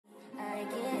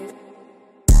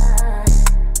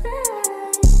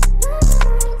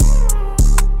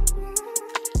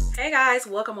guys,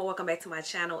 welcome or welcome back to my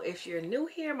channel. If you're new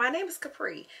here, my name is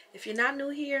Capri. If you're not new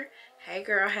here, hey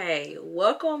girl, hey,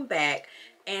 welcome back.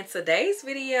 And today's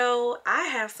video, I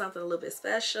have something a little bit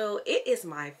special. It is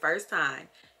my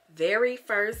very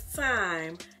first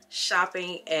time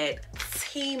shopping at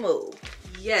Temu.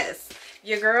 Yes,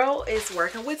 your girl is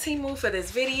working with Temu for this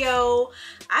video.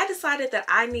 I decided that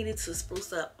I needed to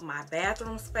spruce up my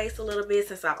bathroom space a little bit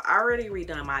since I've already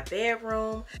redone my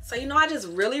bedroom. So, you know, I just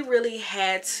really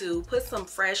had to put some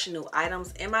fresh new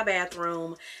items in my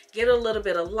bathroom, get a little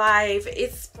bit of life.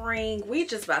 It's spring. We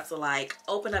just about to like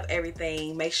open up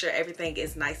everything, make sure everything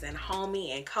is nice and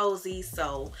homey and cozy.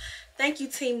 So thank you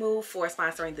Temu for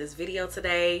sponsoring this video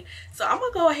today. So I'm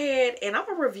gonna go ahead and I'm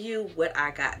gonna review what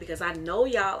I got because I know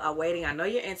y'all are waiting. I know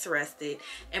you're interested.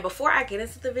 And before I get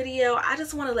into the video, I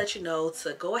just want to let you know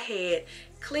to go ahead,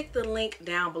 click the link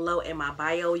down below in my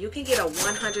bio. You can get a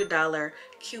 $100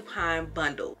 coupon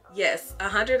bundle. Yes,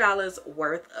 $100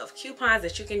 worth of coupons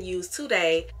that you can use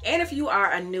today. And if you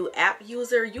are a new app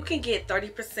user, you can get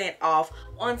 30% off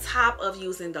on top of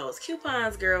using those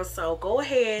coupons, girls. So go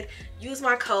ahead, use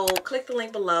my code, click the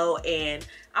link below, and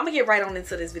I'm gonna get right on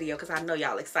into this video because I know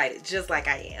y'all excited just like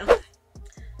I am.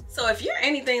 So if you're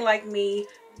anything like me,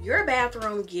 your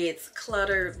bathroom gets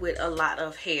cluttered with a lot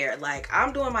of hair. Like,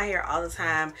 I'm doing my hair all the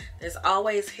time. There's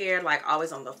always hair, like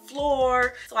always on the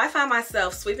floor. So I find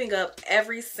myself sweeping up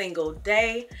every single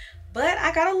day. But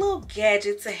I got a little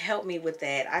gadget to help me with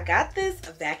that. I got this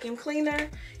vacuum cleaner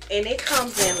and it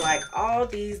comes in like all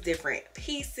these different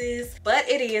pieces, but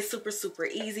it is super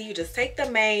easy. You just take the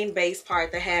main base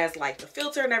part that has like the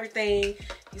filter and everything.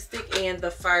 You stick in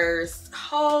the first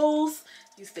hose.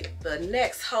 You stick the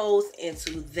next hose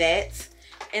into that,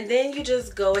 and then you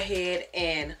just go ahead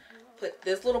and put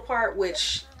this little part,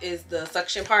 which is the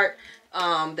suction part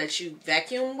that you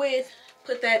vacuum with,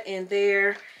 put that in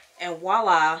there, and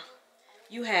voila,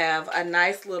 you have a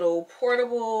nice little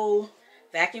portable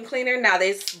vacuum cleaner. Now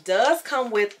this does come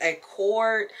with a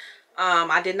cord.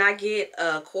 I did not get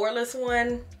a cordless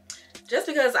one just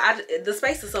because the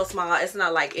space is so small. It's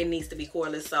not like it needs to be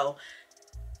cordless, so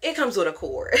it comes with a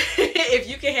cord. If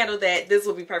you can handle that, this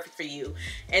will be perfect for you.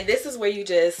 And this is where you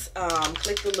just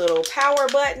click the little power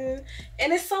button,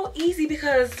 and it's so easy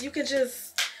because you can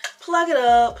just plug it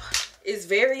up. It's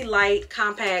very light,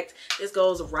 compact. This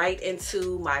goes right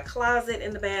into my closet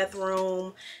in the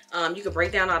bathroom. You can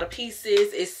break down all the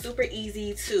pieces. It's super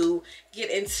easy to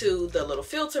get into the little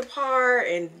filter part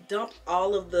and dump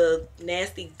all of the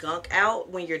nasty gunk out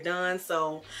when you're done.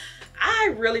 So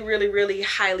I really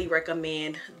highly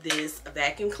recommend this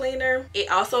vacuum cleaner.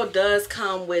 It also does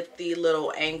come with the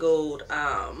little angled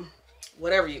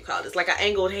whatever you call it. It's like an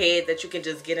angled head that you can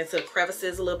just get into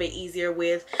crevices a little bit easier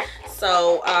with.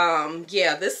 So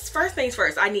yeah, this first things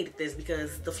first, I needed this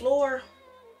because the floor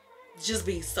just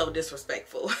be so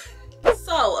disrespectful.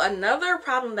 So another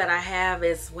problem that I have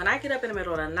is when I get up in the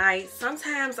middle of the night,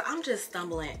 sometimes I'm just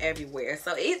stumbling everywhere.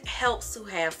 So it helps to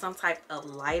have some type of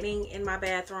lighting in my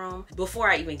bathroom before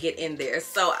I even get in there.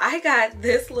 So I got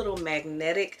this little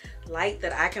magnetic light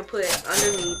that I can put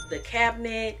underneath the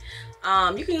cabinet.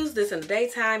 You can use this in the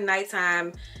daytime,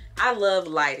 nighttime. I love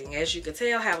lighting. As you can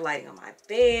tell, I have lighting on my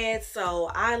bed. So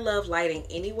I love lighting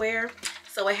anywhere.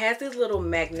 So it has these little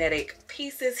magnetic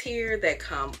pieces here that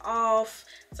come off.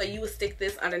 So you would stick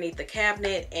this underneath the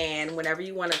cabinet, and whenever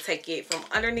you want to take it from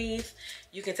underneath,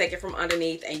 you can take it from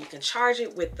underneath and you can charge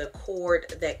it with the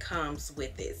cord that comes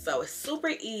with it. So it's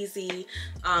super easy.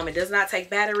 It does not take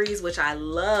batteries, which I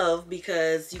love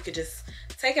because you could just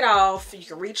take it off, you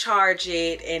can recharge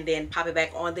it, and then pop it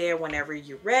back on there whenever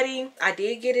you're ready. I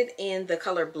did get it in the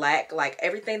color black. Like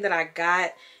everything that I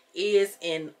got is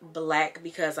in black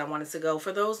because I wanted to go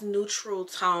for those neutral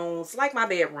tones like my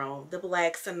bedroom, the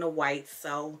blacks and the whites.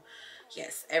 So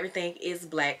yes, everything is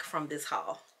black from this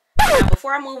haul. Now,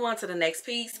 before I move on to the next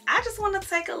piece, I just want to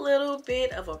take a little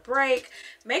bit of a break.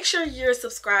 Make sure you're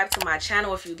subscribed to my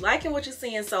channel if you're liking what you're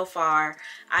seeing so far.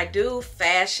 I do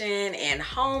fashion and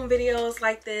home videos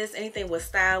like this, anything with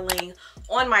styling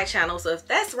on my channel. So if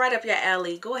that's right up your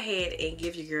alley, go ahead and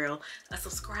give your girl a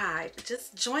subscribe.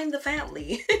 Just join the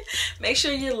family. Make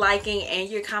sure you're liking and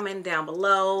you're commenting down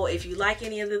below if you like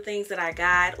any of the things that I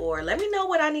got, or let me know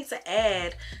what I need to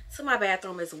add to my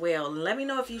bathroom as well. Let me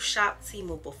know if you shopped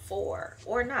Temu before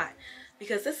or not,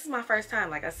 because this is my first time,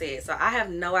 like I said. So I have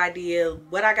no idea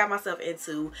what I got myself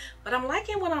into, but I'm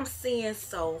liking what I'm seeing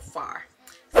so far.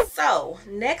 So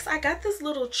next, I got this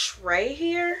little tray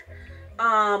here.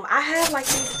 I have like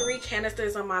these 3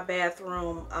 canisters on my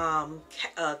bathroom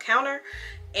counter,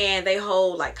 and they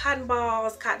hold like cotton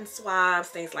balls, cotton swabs,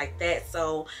 things like that.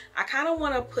 So I kind of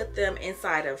want to put them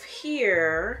inside of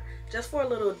here just for a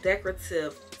little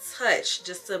decorative touch,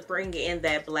 just to bring in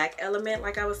that black element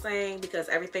like I was saying, because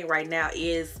everything right now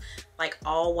is like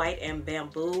all white and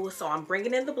bamboo. So I'm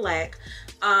bringing in the black.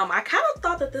 I kind of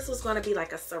thought that this was going to be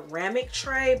like a ceramic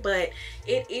tray, but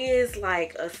it is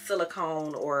like a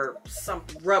silicone or some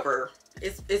rubber.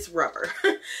 It's rubber.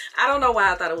 I don't know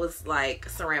why I thought it was like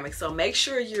ceramic. So make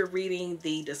sure you're reading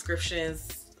the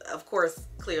descriptions. Of course,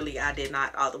 clearly I did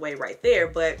not all the way right there,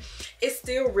 but it's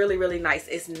still really, really nice.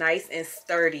 It's nice and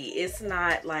sturdy. It's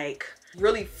not like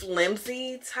really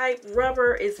flimsy type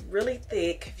rubber. It's really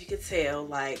thick, if you could tell.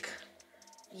 Like,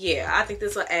 yeah, I think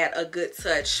this will add a good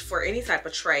touch for any type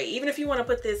of tray. Even if you want to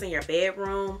put this in your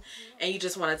bedroom and you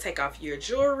just want to take off your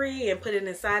jewelry and put it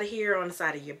inside of here on the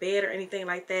side of your bed or anything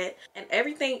like that. And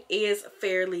everything is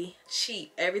fairly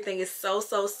cheap. Everything is so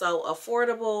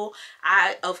affordable.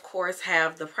 I, of course,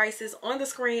 have the prices on the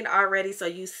screen already, so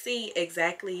you see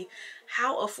exactly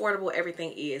how affordable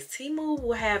everything is. Temu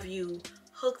will have you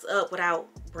hooked up without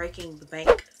breaking the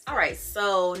bank. All right,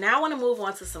 so now I want to move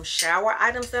on to some shower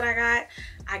items that I got.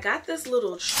 I got this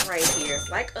little tray here. It's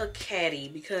like a caddy,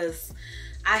 because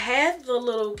I had the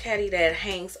little caddy that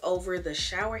hangs over the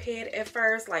shower head at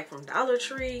first, like from Dollar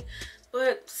Tree.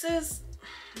 But sis,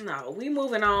 no, we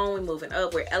moving on, we moving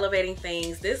up, we're elevating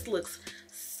things. This looks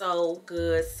so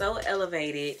good, so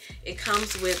elevated. It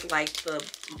comes with like the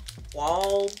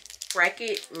wall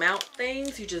bracket mount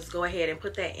things. You just go ahead and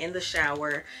put that in the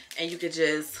shower and you could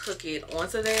just hook it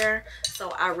onto there. So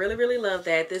I really love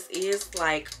that. This is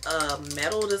like a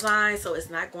metal design, so it's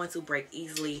not going to break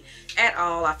easily at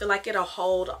all. I feel like it'll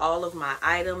hold all of my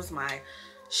items, my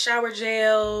shower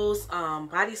gels,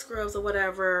 body scrubs or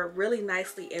whatever, really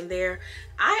nicely in there.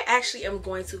 I actually am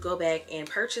going to go back and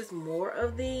purchase more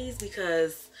of these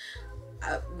because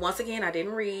once again, I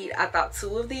didn't read. I thought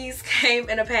 2 of these came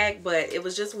in a pack, but it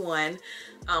was just 1.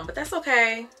 But that's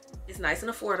okay. It's nice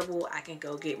and affordable. I can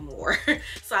go get more.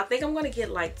 So I think I'm going to get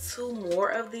like 2 more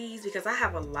of these because I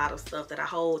have a lot of stuff that I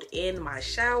hold in my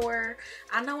shower.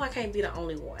 I know I can't be the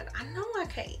only one. I know I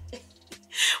can't.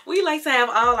 We like to have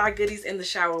all our goodies in the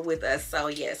shower with us. So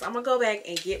yes, I'm gonna go back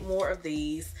and get more of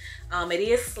these. It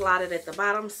is slotted at the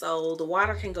bottom, so the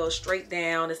water can go straight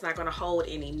down. It's not gonna hold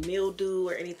any mildew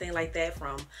or anything like that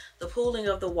from the pooling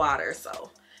of the water.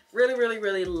 So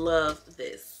really love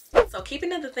this. So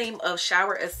keeping in the theme of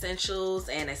shower essentials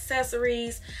and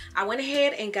accessories, I went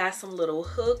ahead and got some little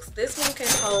hooks. This one can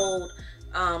hold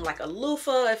like a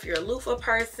loofah if you're a loofah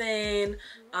person.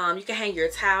 You can hang your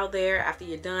towel there after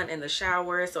you're done in the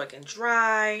shower so it can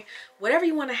dry. Whatever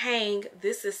you want to hang,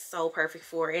 this is so perfect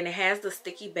for. And it has the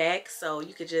sticky back, so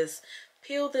you could just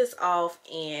peel this off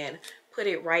and put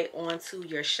it right onto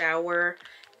your shower.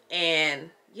 And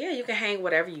yeah, you can hang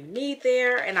whatever you need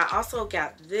there. And I also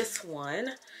got this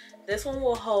one. This one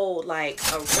will hold like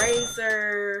a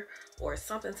razor or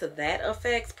something to that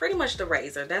effect. Pretty much the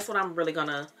razor. That's what I'm really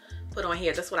gonna put on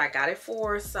here. That's what I got it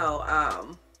for. So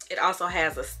it also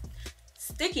has a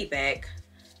sticky back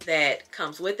that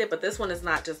comes with it, but this one is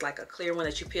not just like a clear one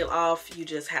that you peel off. You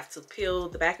just have to peel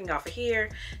the backing off of here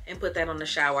and put that on the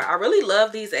shower. I really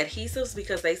love these adhesives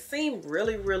because they seem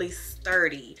really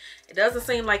sturdy. It doesn't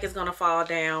seem like it's gonna fall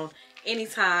down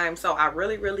anytime. So I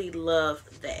really love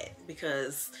that,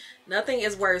 because nothing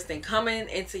is worse than coming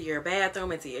into your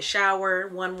bathroom, into your shower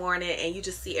one morning, and you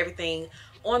just see everything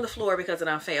on the floor because it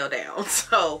done fell down.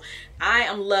 So I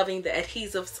am loving the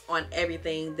adhesives on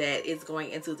everything that is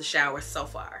going into the shower so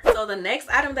far. So the next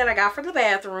item that I got for the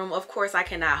bathroom, of course I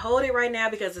cannot hold it right now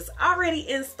because it's already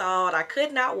installed. I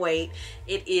could not wait.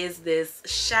 It is this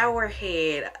shower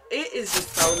head. It is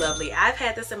just so lovely. I've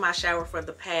had this in my shower for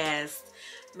the past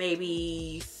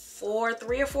maybe 3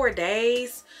 or 4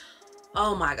 days.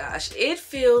 Oh my gosh, it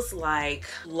feels like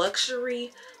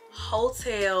luxury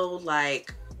hotel.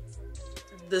 Like,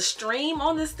 the stream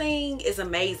on this thing is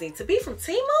amazing. To be from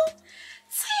Temu,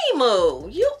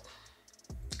 you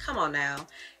come on now.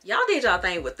 Y'all did y'all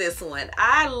thing with this one.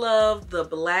 I love the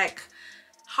black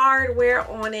hardware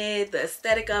on it. The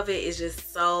aesthetic of it is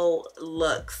just so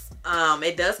luxe.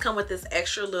 It does come with this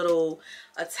extra little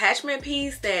attachment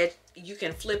piece that you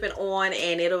can flip it on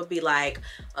and it'll be like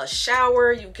a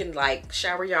shower. You can like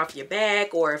shower you off your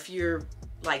back, or if you're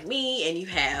like me and you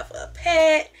have a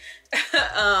pet,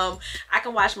 I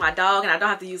can wash my dog and I don't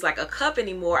have to use like a cup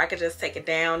anymore. I can just take it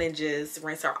down and just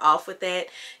rinse her off with that.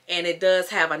 And it does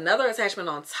have another attachment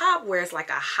on top where it's like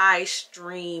a high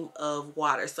stream of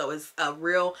water, so it's a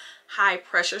real high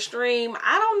pressure stream.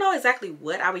 I don't know exactly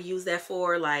what I would use that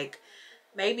for. Like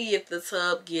maybe if the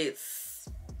tub gets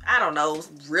I don't know,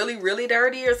 really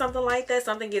dirty or something like that,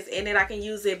 something gets in it, I can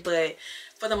use it. But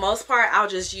for the most part, I'll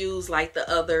just use like the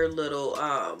other little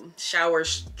shower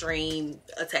stream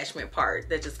attachment part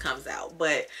that just comes out.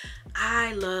 But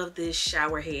I love this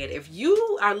shower head. If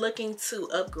you are looking to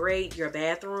upgrade your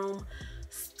bathroom,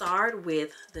 start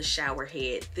with the shower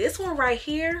head. This one right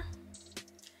here,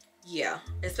 yeah,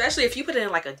 especially if you put it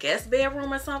in like a guest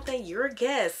bedroom or something, your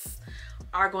guests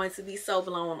are going to be so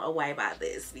blown away by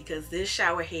this, because this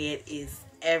shower head is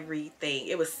everything.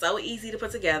 It was so easy to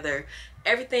put together.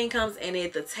 Everything comes in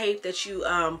it. The tape that you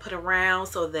put around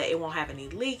so that it won't have any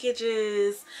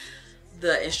leakages.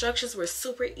 The instructions were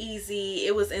super easy.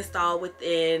 It was installed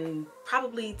within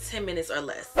probably 10 minutes or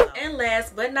less. And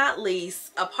last but not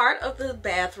least, a part of the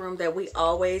bathroom that we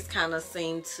always kind of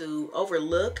seem to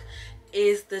overlook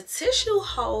is the tissue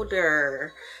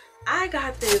holder. I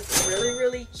got this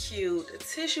really cute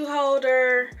tissue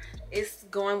holder. It's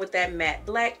going with that matte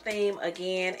black theme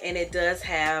again, and it does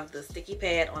have the sticky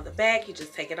pad on the back. You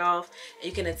just take it off and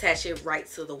you can attach it right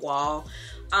to the wall.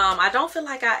 I don't feel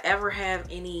like I ever have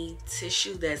any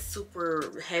tissue that's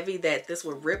super heavy that this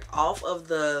would rip off of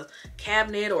the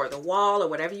cabinet or the wall or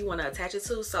whatever you want to attach it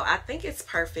to. So I think it's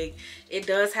perfect. It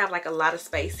does have like a lot of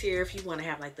space here if you want to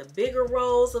have like the bigger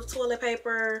rolls of toilet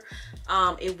paper.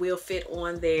 It will fit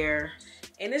on there.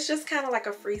 And it's just kind of like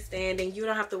a freestanding. You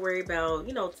don't have to worry about,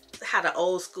 you know, how the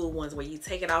old school ones where you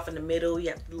take it off in the middle, you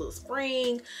have the little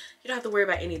spring. You don't have to worry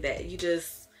about any of that. You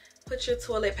just put your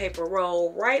toilet paper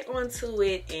roll right onto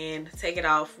it and take it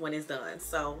off when it's done.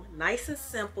 So nice and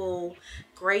simple,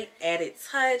 great added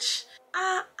touch.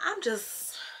 I'm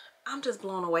just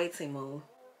blown away, Temu.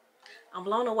 I'm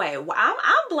blown away. I'm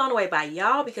blown away by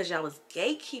y'all, because y'all was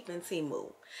gatekeeping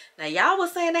Temu. Now y'all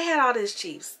was saying they had all this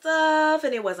cheap stuff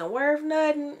and it wasn't worth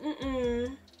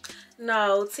nothing.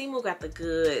 No, Temu got the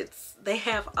goods. They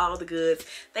have all the goods.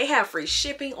 They have free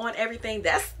shipping on everything.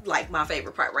 That's like my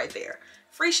favorite part right there.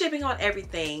 Free shipping on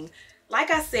everything.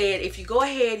 Like I said, if you go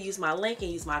ahead, use my link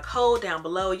and use my code down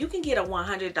below, you can get a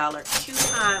 $100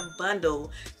 coupon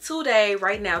bundle today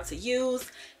right now to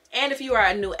use. And if you are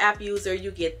a new app user,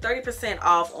 you get 30%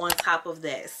 off on top of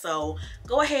that. So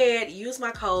go ahead, use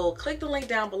my code, click the link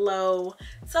down below,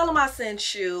 tell them I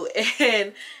sent you.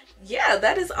 And yeah,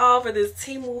 that is all for this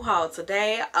Temu haul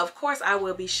today. Of course, I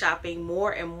will be shopping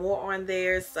more and more on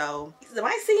there. So I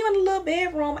might see you in a little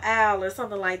bedroom aisle or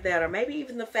something like that. Or maybe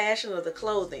even the fashion or the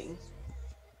clothing.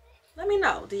 Let me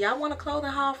know. Do y'all want a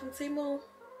clothing haul from Temu?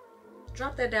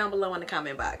 Drop that down below in the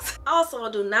comment box. Also,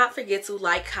 do not forget to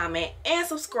like, comment, and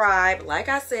subscribe. Like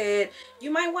I said,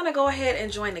 you might want to go ahead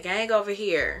and join the gang over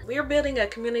here. We're building a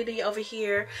community over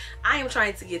here. I am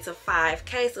trying to get to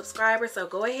 5K subscribers, so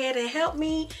go ahead and help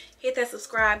me. Hit that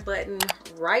subscribe button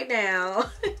right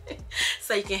now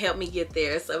so you can help me get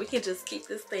there, so we can just keep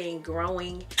this thing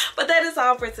growing. But that is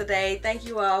all for today. Thank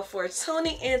you all for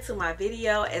tuning into my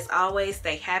video. As always,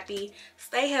 stay happy,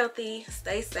 stay healthy,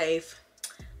 stay safe.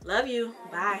 Love you.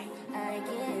 Bye.